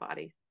for their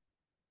bodies.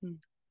 Mm.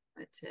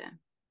 But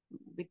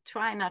we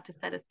try not to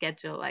set a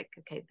schedule like,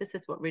 okay, this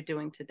is what we're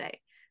doing today.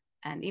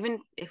 And even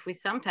if we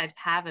sometimes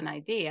have an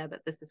idea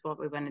that this is what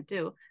we want to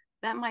do,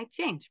 that might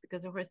change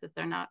because the horses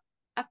are not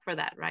up for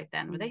that right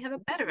then, or they have a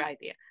better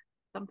idea,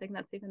 something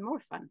that's even more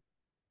fun.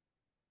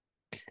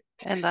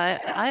 And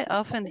I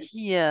often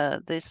hear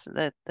this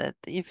that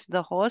if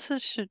the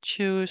horses should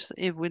choose,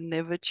 it would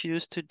never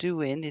choose to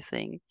do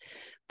anything.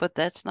 But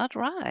that's not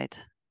right.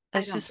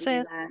 I As you don't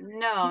believe said, that.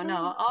 No, no.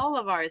 no. All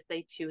of ours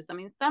they choose. I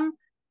mean, some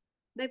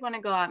they want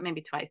to go out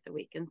maybe twice a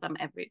week and some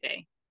every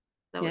day.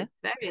 So Yeah, it's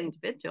very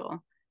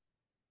individual,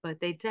 but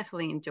they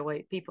definitely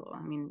enjoy people.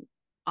 I mean,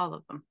 all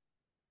of them.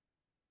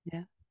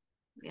 yeah.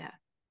 Yeah.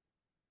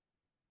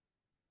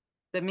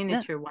 The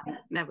No. miniature one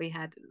that we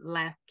had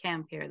last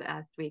camp here the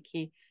last week,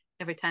 he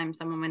every time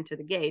someone went to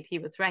the gate, he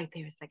was right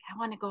there. He was like, I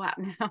want to go out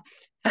now.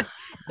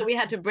 So we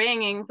had to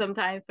bring him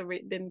sometimes, so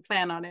we didn't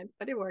plan on it,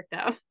 but it worked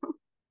out.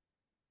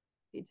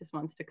 He just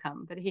wants to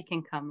come, but he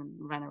can come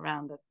and run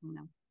around. You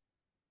know,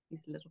 he's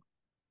little.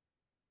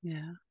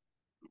 Yeah,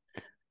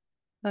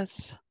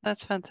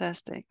 that's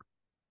fantastic.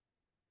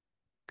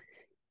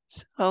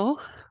 So,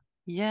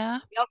 yeah.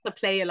 We also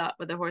play a lot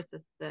with the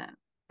horses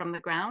from the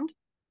ground.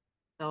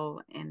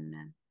 So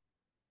in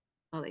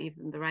well,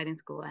 even the riding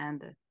school and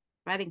the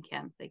riding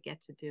camps, they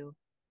get to do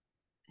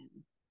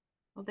um,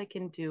 well, they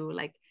can do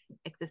like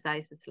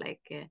exercises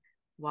like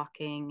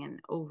walking and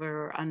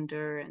over or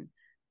under and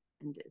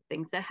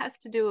things that has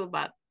to do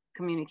about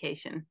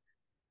communication,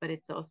 but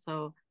it's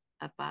also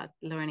about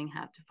learning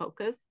how to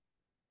focus.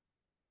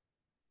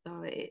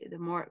 So the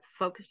more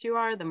focused you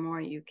are, the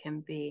more you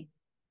can be,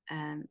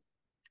 um,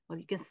 well,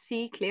 you can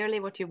see clearly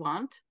what you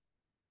want.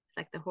 It's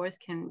like the horse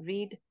can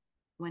read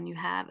when you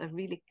have a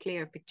really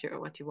clear picture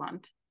of what you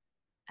want.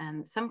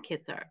 And some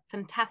kids are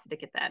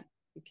fantastic at that.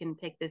 You can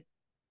take this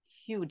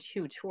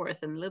huge horse,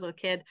 and the little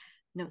kid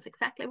knows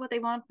exactly what they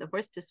want. The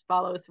horse just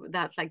follows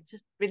without like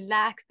just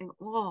relaxing.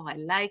 Oh, I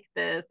like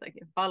this. I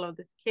can follow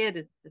this kid.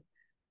 It's just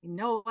they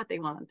know what they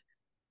want.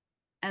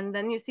 And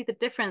then you see the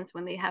difference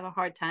when they have a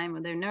hard time,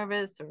 when they're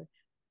nervous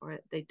or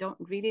they don't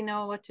really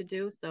know what to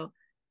do. So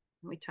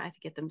we try to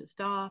get them to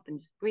stop and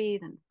just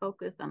breathe and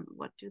focus on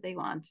what do they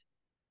want,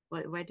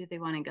 where do they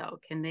want to go,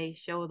 can they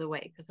show the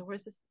way, because the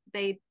horses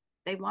they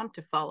want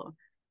to follow,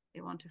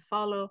 they want to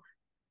follow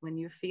when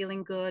you're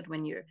feeling good,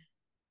 when you're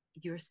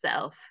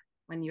yourself,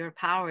 when your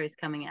power is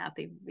coming out,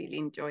 they really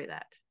enjoy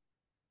that.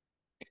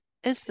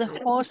 Is the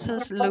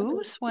horses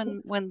loose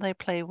when they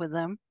play with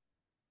them?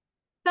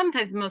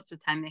 Sometimes, most of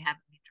the time, they have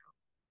neutral.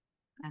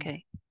 And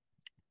Okay,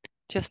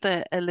 just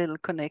a little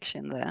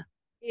connection there.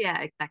 yeah,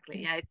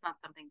 exactly. Yeah, it's not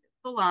something that's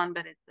full on,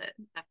 but it's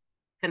a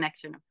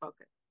connection of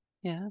focus.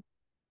 Yeah,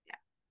 Yeah,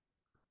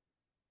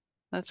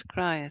 that's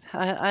great.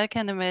 I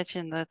can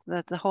imagine that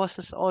the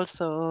horses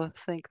also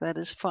think that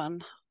is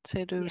fun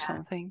to do yeah.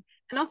 something.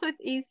 And also,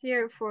 it's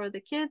easier for the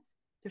kids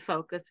to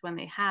focus when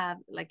they have,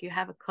 like, you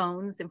have a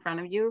cones in front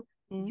of you.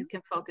 You Mm,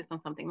 can focus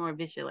on something more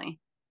visually.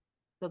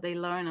 So they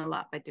learn a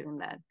lot by doing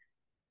that.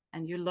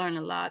 And you learn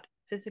a lot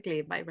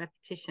physically by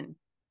repetition.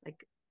 Like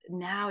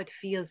now it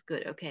feels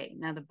good. Okay,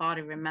 now the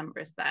body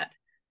remembers that.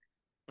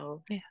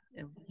 So yeah.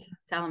 uh,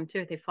 tell them too.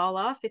 If they fall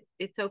off,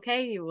 it's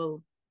okay.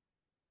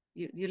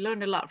 You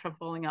learn a lot from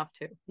falling off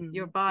too.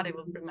 Your Mm. body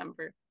will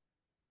remember.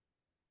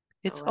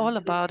 It's So all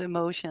about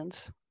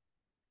emotions.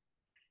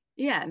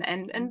 yeah,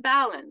 Mm, and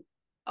balance.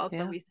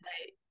 Also, yeah, we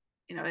say,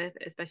 you know,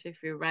 especially if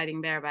you're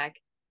riding bareback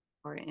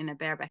or in a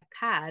bareback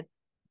pad,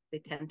 they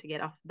tend to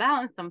get off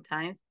balance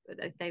sometimes.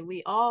 But I say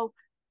we all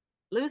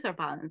lose our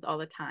balance all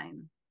the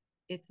time.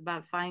 It's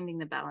about finding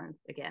the balance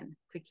again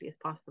quickly as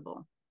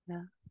possible.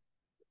 yeah.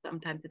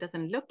 Sometimes it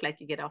doesn't look like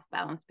you get off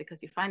balance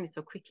because you find it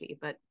so quickly,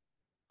 but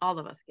all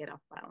of us get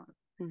off balance.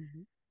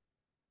 Mhm.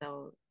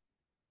 So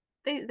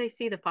they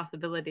see the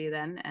possibility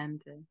then,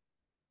 and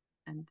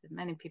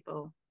many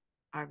people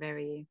are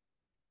very,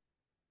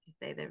 you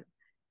say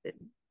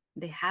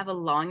they have a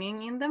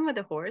longing in them with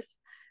a horse,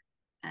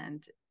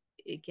 and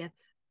it gets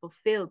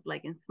fulfilled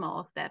like in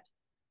small steps.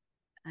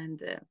 And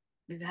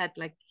we've had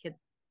like kids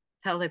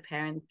tell their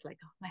parents like,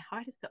 "Oh, my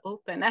heart is so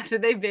open," after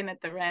they've been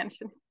at the ranch,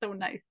 and it's so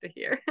nice to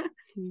hear.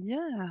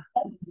 Yeah,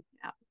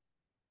 Yeah,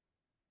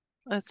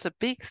 that's a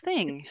big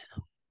thing.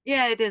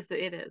 yeah, it is.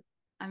 It is.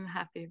 I'm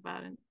happy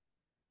about it.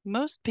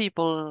 Most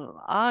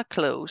people are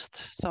closed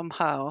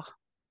somehow.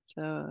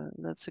 So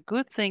that's a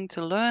good thing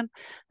to learn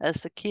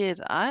as a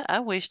kid. I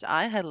wished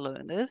I had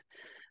learned it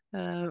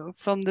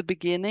from the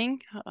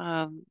beginning.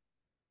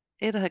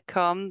 It had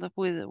come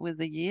with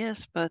the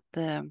years, but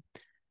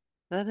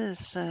that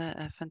is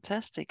a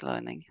fantastic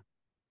learning.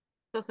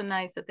 It's also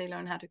nice that they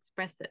learn how to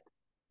express it.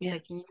 They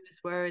can Yes.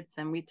 use words,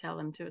 and we tell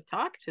them to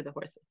talk to the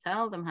horses,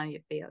 tell them how you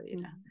feel,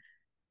 you know. Mm.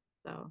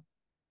 So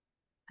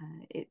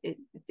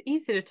it's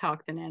easy to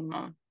talk to an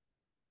animal.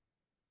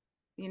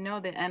 You know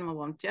the animal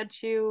won't judge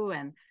you,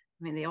 and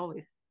I mean they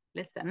always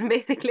listen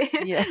basically.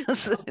 Yes,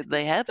 so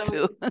they have so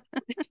to.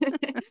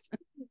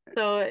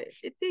 so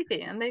it's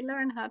easy, and they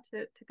learn how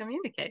to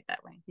communicate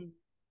that way. Mm.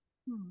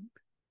 Hmm.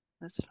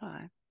 That's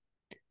right.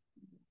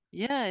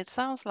 Yeah, it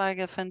sounds like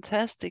a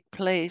fantastic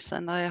place,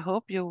 and I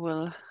hope you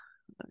will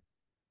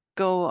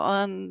go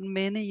on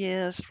many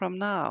years from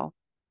now.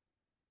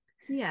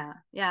 Yeah,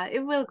 yeah, it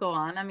will go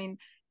on. I mean,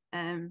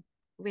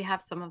 we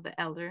have some of the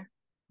elder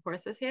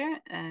horses here,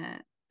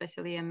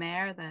 especially a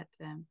mare that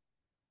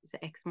is an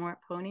Exmoor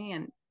pony,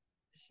 and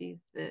she's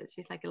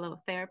like a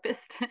little therapist.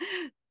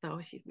 So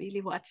she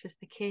really watches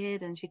the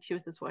kid, and she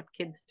chooses what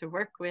kids to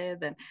work with,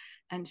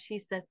 and she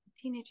says the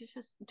teenager's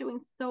just doing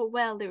so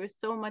well. There is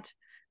so much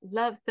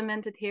love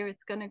cemented here.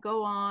 It's gonna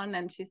go on,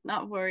 and she's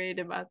not worried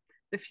about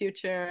the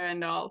future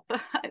and all. So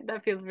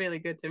that feels really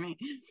good to me.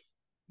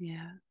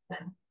 Yeah,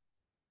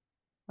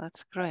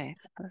 that's great.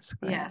 That's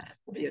great. Yeah,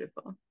 it's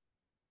beautiful. Mm.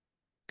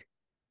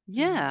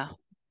 Yeah,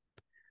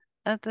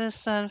 that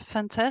is a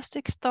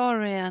fantastic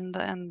story, and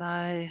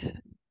I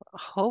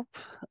hope,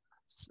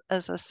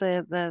 as I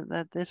said,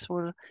 that this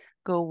will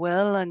go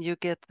well and you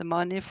get the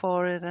money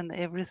for it and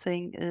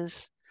everything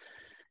is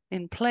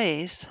in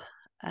place.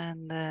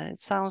 And it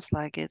sounds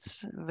like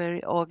it's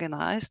very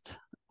organized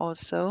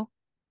also.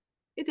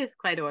 It is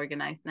quite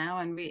organized now,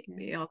 and Yeah.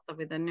 we also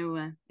with a new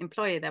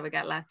employee that we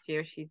got last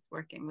year. She's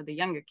working with the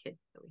younger kids,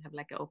 so we have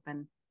like an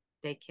open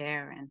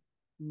daycare and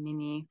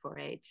mini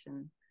 4-H,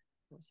 and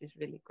so she's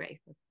really great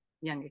with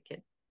younger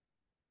kids.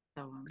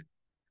 So and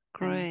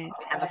Great.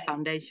 we have a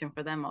foundation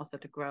for them also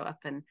to grow up,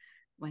 and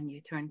when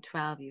you turn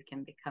 12, you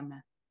can become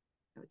a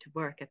to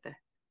work at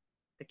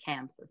the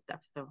camps and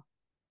stuff. So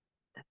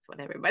that's what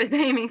everybody's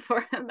aiming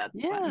for, and that's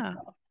fun. Yeah.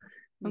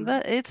 And Mm.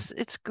 that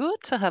it's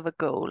good to have a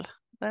goal.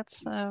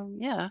 That's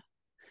yeah,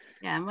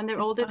 Yeah, and when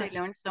they're older they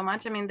inspires. learn so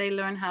much. I mean they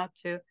learn how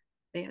to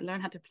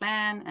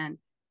plan and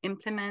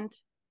implement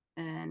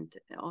and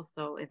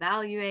also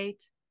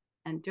evaluate.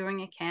 And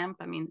during a camp,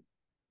 I mean,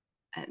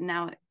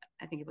 now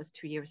I think it was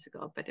 2 years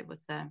ago, but it was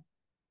a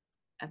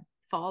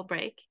fall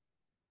break,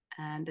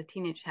 and the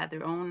teenagers had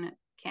their own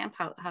camp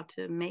how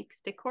to make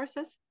stick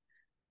horses.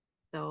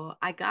 So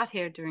I got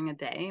here during a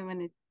day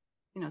when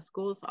it's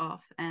school's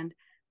off, and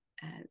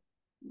uh,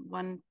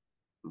 one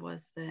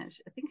was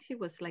I think she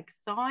was like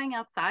sawing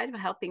outside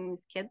helping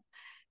these kids,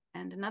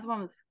 and another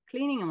one was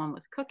cleaning, and one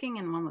was cooking,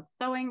 and one was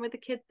sewing with the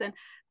kids. And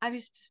I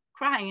was just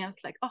crying. I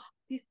was like, oh,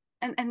 these,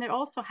 and they're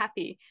all so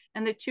happy,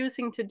 and they're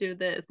choosing to do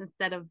this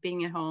instead of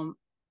being at home,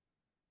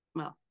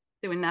 well,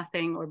 doing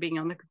nothing or being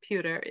on the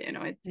computer.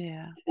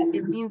 Yeah.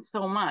 It means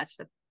so much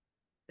that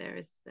there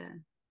is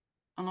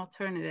an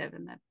alternative,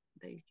 and that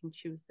you can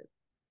choose it.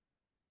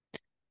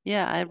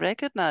 Yeah, I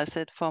recognize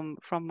it from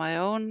my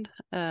own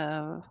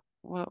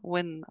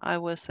when I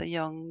was a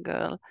young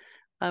girl.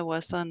 I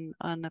was on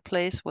a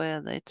place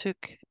where they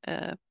took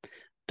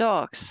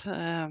dogs,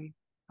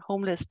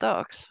 homeless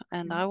dogs,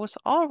 and I was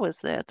always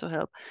there to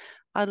help.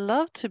 I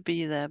loved to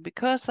be there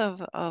because of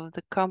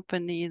the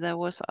company. There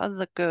was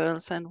other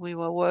girls, and we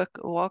were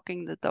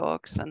walking the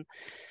dogs, and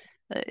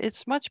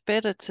it's much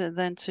better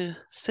than to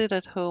sit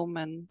at home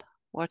and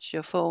watch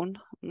your phone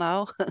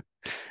now.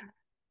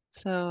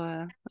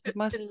 So to, it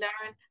must. to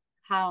learn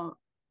how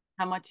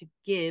much it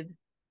gives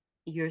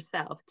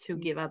yourself to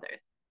Mm. give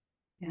others.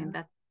 I mean,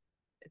 Yeah,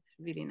 it's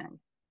really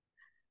nice.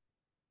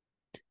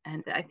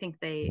 And I think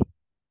I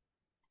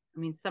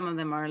mean, some of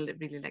them are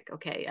really like,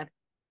 okay, I've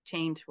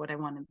changed what I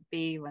want to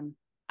be when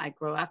I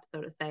grow up,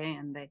 so to say,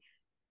 and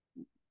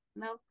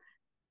no,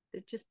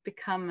 they just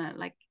become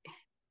like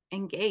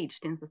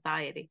engaged in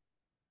society.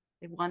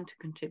 They want to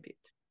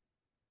contribute.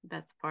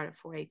 That's part of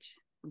 4-H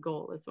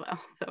goal as well.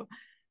 So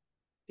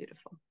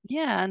beautiful.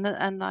 yeah,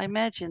 and I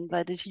imagine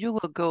that is your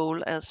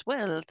goal as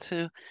well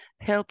to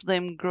help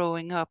them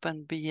growing up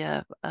and be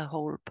a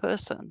whole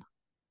person.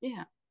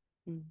 Yeah.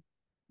 Mm.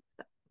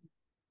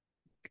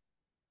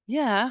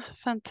 Yeah,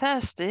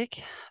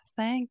 fantastic.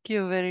 Thank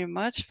you very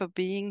much for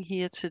being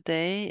here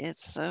today.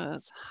 It's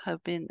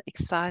have been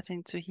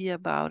exciting to hear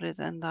about it,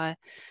 and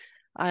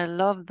I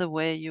love the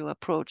way you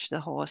approach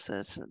the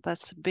horses.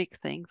 That's a big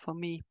thing for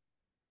me.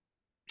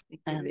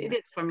 Thank you. And It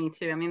is for me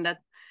too. I mean,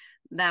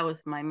 that was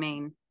my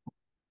main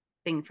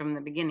thing from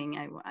the beginning.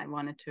 I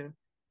wanted to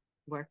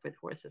work with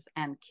horses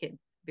and kids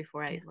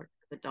before I yeah, worked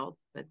with adults,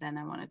 but then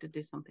I wanted to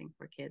do something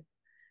for kids,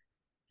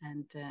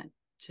 and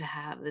to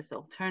have this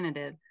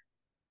alternative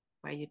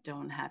where you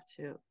don't have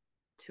to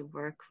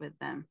work with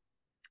them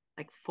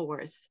like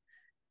force,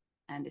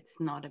 and it's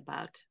not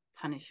about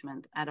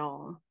punishment at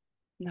all.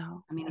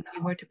 No. I mean, if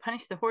you were to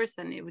punish the horse,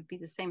 then it would be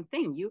the same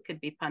thing. You could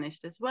be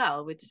punished as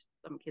well, which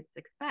some kids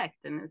expect.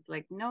 And it's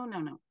like, no, no,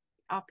 no,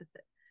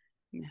 opposite.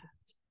 Yeah.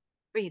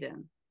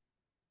 Freedom.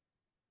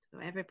 So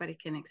everybody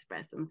can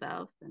express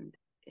themselves. And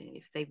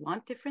if they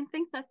want different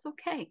things, that's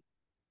okay.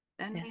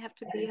 Then Yeah. we have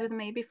to be with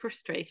maybe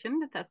frustration,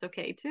 but that's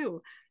okay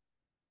too.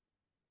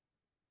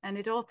 And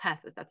it all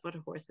passes. That's what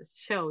horses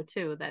show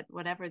too, that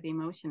whatever the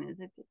emotion is,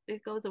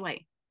 it goes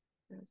away.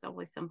 There's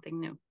always something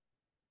new.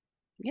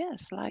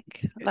 Yes,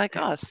 like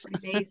They're us.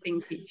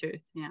 amazing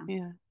teachers. Yeah.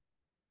 Yeah.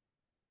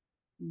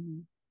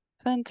 Mm-hmm.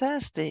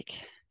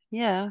 Fantastic.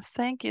 Yeah,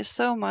 thank you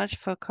so much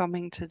for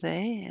coming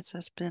today. It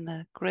has been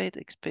a great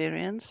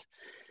experience.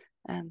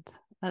 And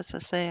as I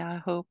say, I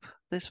hope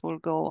this will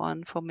go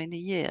on for many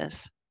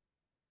years.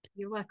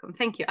 You're welcome.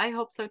 Thank you. I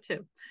hope so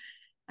too.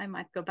 I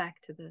might go back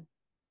to the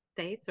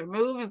States or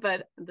move,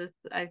 but this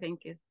I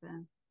think is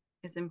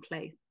in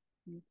place.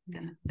 It's Yeah.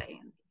 gonna stay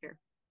in here.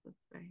 So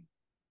it's very,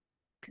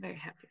 very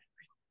happy.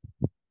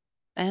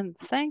 And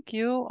thank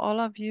you, all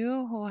of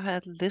you who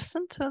had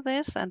listened to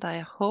this. And I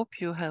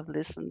hope you have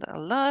listened a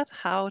lot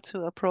how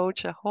to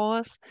approach a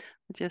horse.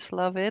 I just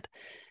love it.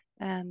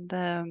 And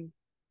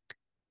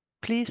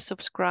please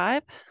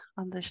subscribe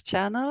on this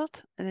channel.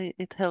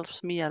 It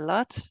helps me a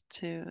lot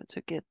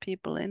to get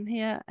people in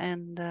here.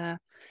 And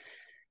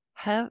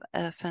have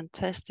a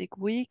fantastic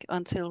week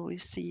until we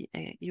see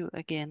you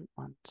again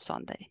on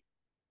Sunday.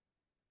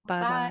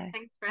 Bye Bye. bye.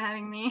 Thanks for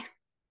having me.